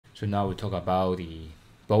So now we talk about the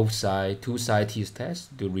both side, two-side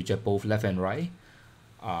t-test to reject both left and right.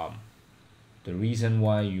 The reason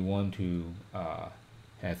why you want to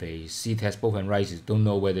have a c-test both and right is don't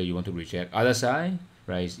know whether you want to reject other side,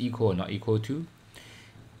 right, is equal or not equal to.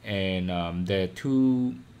 And there are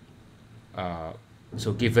two,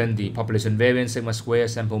 so given the population variance, sigma square,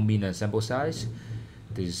 sample mean, and sample size,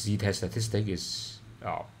 the z-test statistic is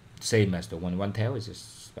same as the one tail. It's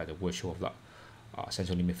just by the virtue of the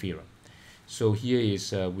central limit theorem. So here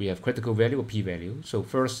is we have critical value or p-value. So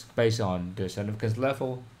first, based on the significance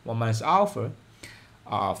level 1 minus alpha,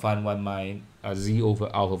 find 1 minus z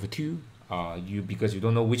over alpha over 2. Because you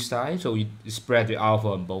don't know which side, so you spread the alpha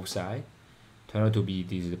on both sides. Turn out to be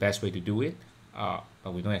this is the best way to do it,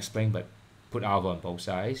 but we don't explain, but put alpha on both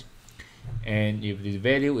sides. And if the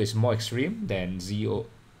value is more extreme than z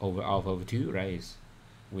over alpha over 2, right,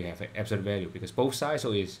 we have an absolute value because both sides,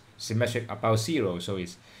 so it's symmetric about 0, so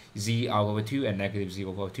it's z alpha over 2 and negative z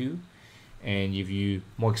over 2. And if you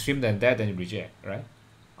more extreme than that, then you reject, right?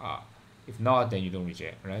 If not, then you don't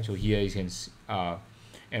reject, right? So here you can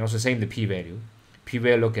and also same the p-value.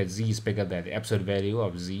 P-value, look at z is bigger than the absolute value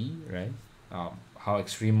of z, right? How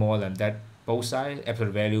extreme more than that both sides,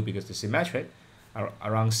 absolute value, because the symmetric are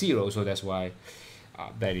around 0, so that's why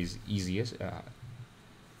that is easiest.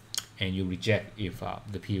 And you reject if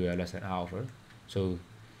the p-value less than alpha. So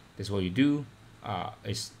that's what you do.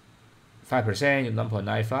 It's 5%,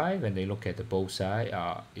 1.95, and they look at the both side.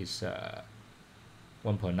 It's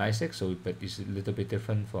 1.96, so but it's a little bit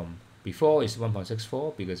different from before. It's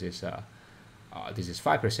 1.64 because it's this is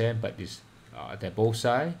 5%, but this they're both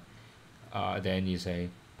side. Then you say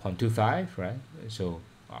 0.25, right? So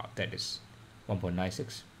that is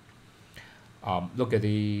 1.96. Look at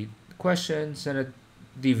the question. Standard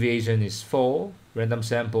deviation is 4. Random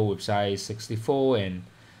sample with size 64 and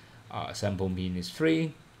sample mean is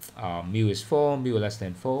 3. Mu is 4. Mu less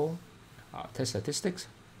than 4. Test statistics.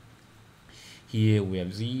 Here we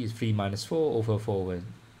have z is 3 minus 4 over 4 over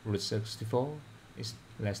root 64 is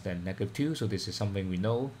less than negative 2. So this is something we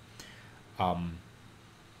know.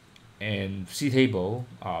 And C table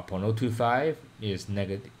 0.025 is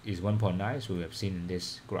negative is 1.9, so we have seen in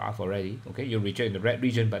this graph already. Okay, you reject in the red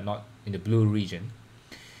region but not in the blue region.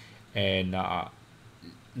 And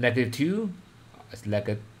negative 2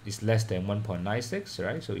 is less than 1.96,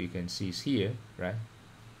 right? So you can see it's here, right?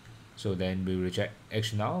 So then we reject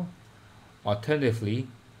H now. Alternatively,